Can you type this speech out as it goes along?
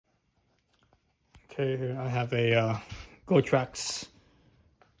Okay, here I have a GoTrax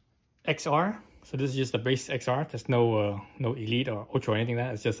XR. So this is just the base XR. There's no Elite or Ultra or anything like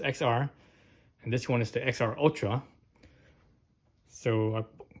that. It's just XR. And this one is the XR Ultra. So I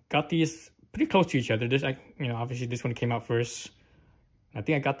got these pretty close to each other. This, obviously this one came out first. I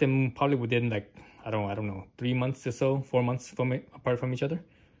think I got them probably within like, I don't know, 3 months or so, 4 months apart from each other.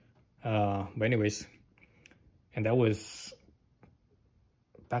 But anyways, and that was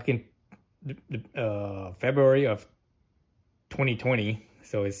back in February of 2020.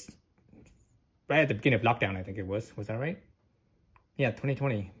 So it's right at the beginning of lockdown, I think it was. Was that right? Yeah,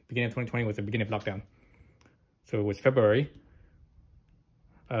 2020. Beginning of 2020 was the beginning of lockdown. So it was February.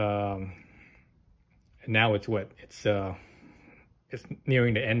 And now it's what? It's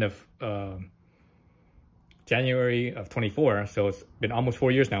nearing the end of January of 24. So it's been almost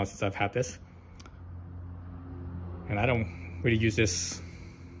 4 years now since I've had this. And I don't really use this.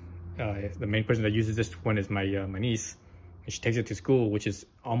 The main person that uses this one is my niece. And she takes it to school, which is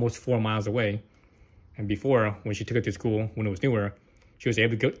almost 4 miles away. And before, when she took it to school, when it was newer, she was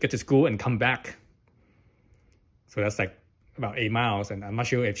able to get to school and come back. So that's like about 8 miles. And I'm not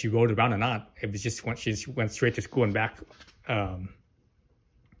sure if she rode around or not. It was just she went straight to school and back.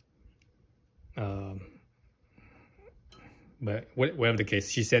 But whatever the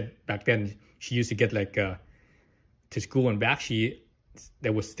case, she said back then she used to get like to school and back.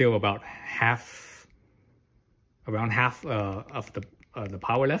 There was still about around half of the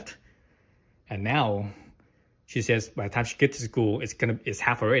power left. And now she says by the time she gets to school, it's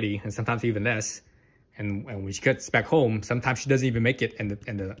half already, and sometimes even less. And when she gets back home, sometimes she doesn't even make it, and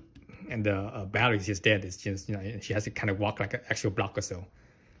the battery is just dead. It's just she has to kind of walk like an extra block or so.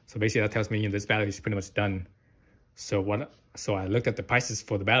 So basically, that tells me this battery is pretty much done. So I looked at the prices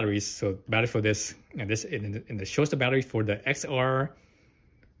for the batteries. So battery for this and it shows the battery for the XR,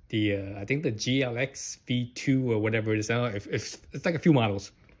 I think the GLX V2 or whatever it is. It's like a few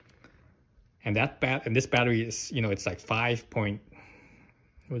models. And this battery is, it's like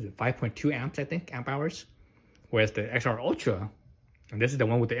 5.2 amps, I think, amp hours. Whereas the XR Ultra, and this is the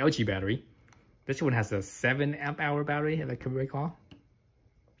one with the LG battery, this one has a 7 amp hour battery, if I can recall.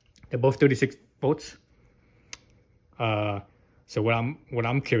 They're both 36 volts. So what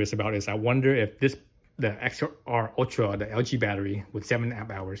I'm curious about is I wonder if the XR Ultra, the LG battery with 7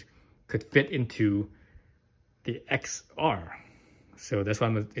 amp hours, could fit into the XR. So that's what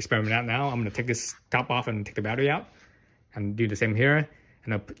I'm going to experiment out now. I'm going to take this top off and take the battery out and do the same here.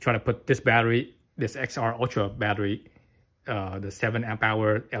 And I'll try to put this XR Ultra battery, the 7 amp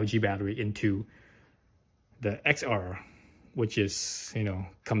hour LG battery, into the XR, which is,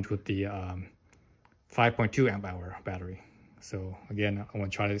 comes with the 5.2 amp hour battery. So again, I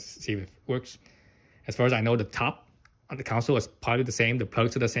want to try to see if it works. As far as I know, the top on the console is probably the same. The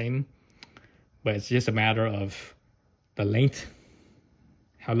plugs are the same, but it's just a matter of the length,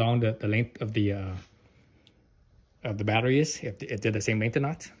 how long the length of the battery is, if they're the same length or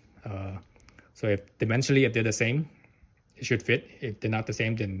not. So if they're the same, it should fit. If they're not the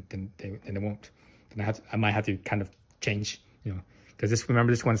same, then they won't. Then I might have to kind of change, because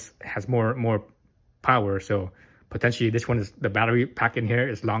remember this one has more power. So potentially this one is the battery pack in here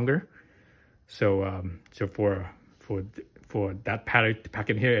is longer. So for that battery pack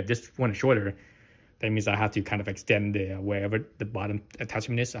in here, if this one is shorter, that means I have to kind of extend wherever the bottom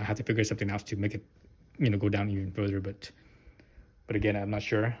attachment is. I have to figure something else to make it, go down even further. But again, I'm not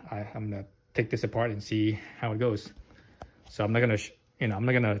sure. I'm gonna take this apart and see how it goes. So I'm not gonna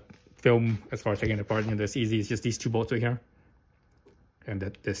film as far as taking it apart. That's easy. It's just these 2 bolts right here, and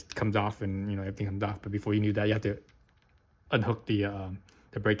that this comes off, and everything comes off. But before you do that, you have to unhook the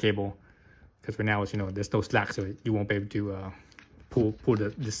brake cable, because for now it's there's no slack, so you won't be able to pull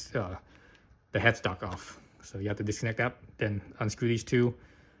the headstock off. So you have to disconnect that, then unscrew these 2,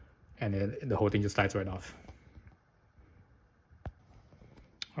 and then the whole thing just slides right off.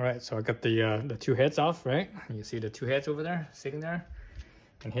 All right, so I got the 2 heads off, right? And you see the 2 heads over there sitting there,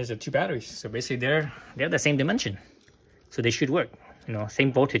 and here's the 2 batteries. So basically they're the same dimension, so they should work.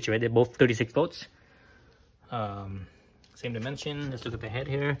 Same voltage, right? They're both 36 volts. Same dimension. Let's look at the head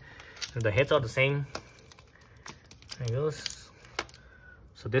here. And the heads are the same. There it goes.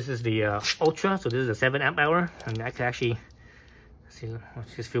 So this is the Ultra. So this is a 7 amp hour, and I can actually see.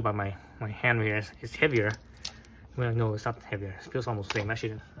 Let's just feel by my hand here. It's heavier. Well, no, it's not heavier. It feels almost the same.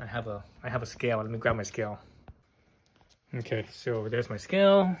 Actually, I have a scale. Let me grab my scale. Okay, so there's my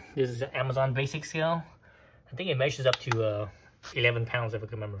scale. This is the Amazon Basic scale. I think it measures up to 11 pounds, if I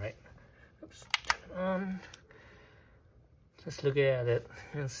can remember right. Oops, turn it on. Let's look at it.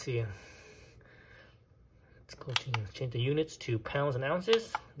 Let's see. let's go to change the units to pounds and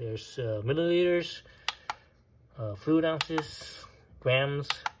ounces. There's milliliters, fluid ounces, grams,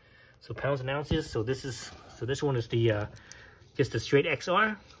 so pounds and ounces. So this one is the just the straight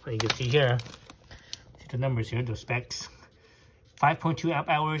XR. You can see here, see the numbers here, the specs. 5.2 amp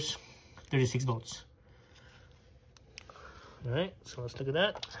hours, 36 volts. All right, so let's look at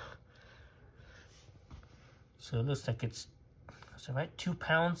that. So it looks like it's, so right, 2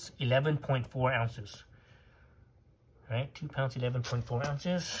 pounds, 11.4 ounces. All right, 2 pounds, 11.4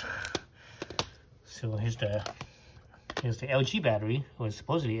 ounces. So here's the LG battery, or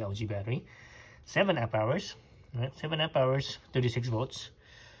supposedly LG battery, 7 amp hours. All right, 7 amp hours, 36 volts.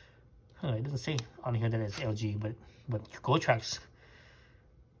 It doesn't say on here that it's LG, but GoTrax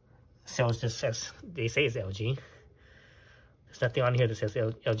sells this as they say it's LG. There's nothing on here that says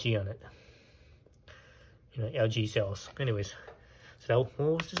LG on it. You know, LG sells. Anyways, so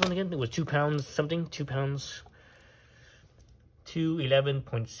what was this one again? It was 2 pounds something. 2 pounds.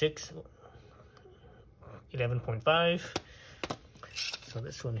 11.6. 11.5. So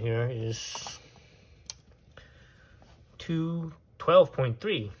this one here is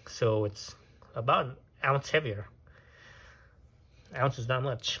 12.3. So it's about an ounce heavier. Ounce is not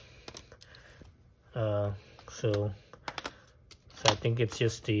much. So I think it's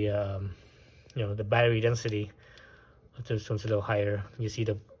just the you know, the battery density. This one's a little higher. You see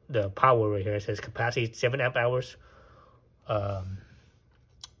the power right here. It says capacity 7 amp hours,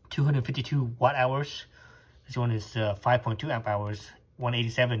 252 watt hours. This one is 5.2 amp hours,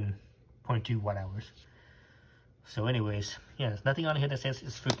 187.2 watt hours. So anyways, yeah, there's nothing on here that says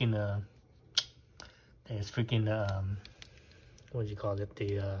it's freaking what do you call it,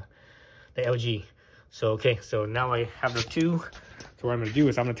 the LG. So okay, so now I have the two. So what I'm going to do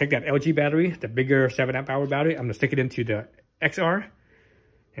is I'm going to take that LG battery, the bigger 7 amp hour battery, I'm going to stick it into the XR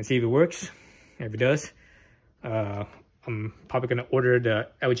and see if it works. If it does, I'm probably going to order the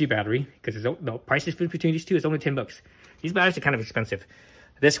LG battery because the price difference between these two is only $10. These batteries are kind of expensive.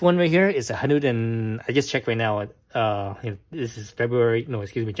 This one right here is 100 and I just checked right now. This is January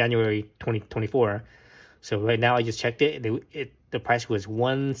 2024. So right now I just checked it. The price was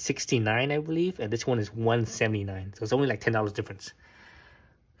 $169, I believe, and this one is $179. So it's only like $10 difference.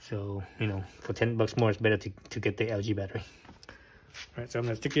 So, you know, for $10 more, it's better to get the LG battery. All right, so I'm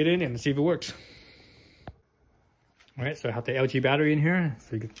gonna stick it in and see if it works. All right, so I have the LG battery in here.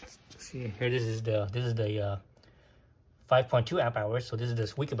 So you can see here, this is the 5.2 amp hours. So this is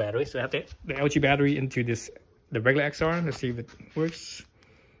this weaker battery. So I have the LG battery into the regular XR. Let's see if it works.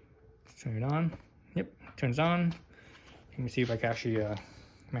 Let's turn it on. Yep, turns on. Let me see if I can actually,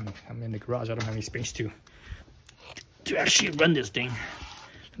 man, I'm in the garage. I don't have any space to actually run this thing.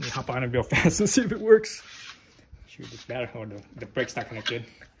 Let me hop on it real fast and see if it works. Shoot, this battery, or the brake's not connected.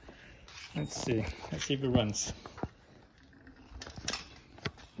 Let's see if it runs.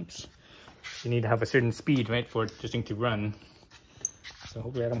 Oops. You need to have a certain speed, right, for this thing to run. So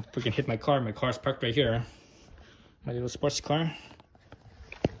hopefully I don't freaking hit my car. My car's parked right here. My little sports car.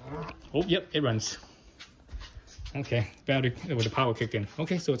 Oh, yep, it runs. Okay, battery with the power kicked in.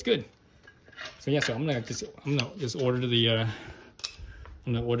 Okay, so it's good. So yeah, so I'm gonna just order the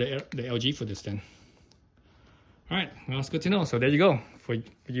LG for this then. All right, well, it's good to know. So there you go. For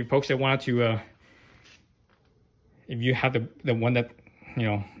you folks that wanted to, if you have the one that, you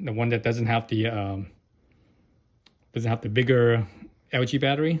know, the one that doesn't have the bigger LG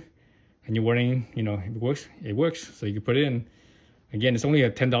battery, and you're wondering, you know, if it works. So you can put it in. Again, it's only a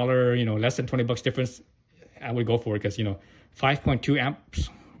 $10, you know, less than $20 difference. I would go for it because, you know, 5.2 amps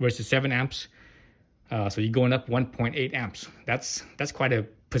versus 7 amps. So you're going up 1.8 amps. That's quite a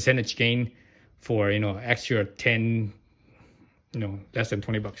percentage gain for, you know, extra 10, you know, less than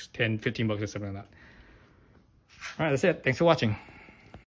 $20, 10, $15 or something like that. All right, that's it. Thanks for watching.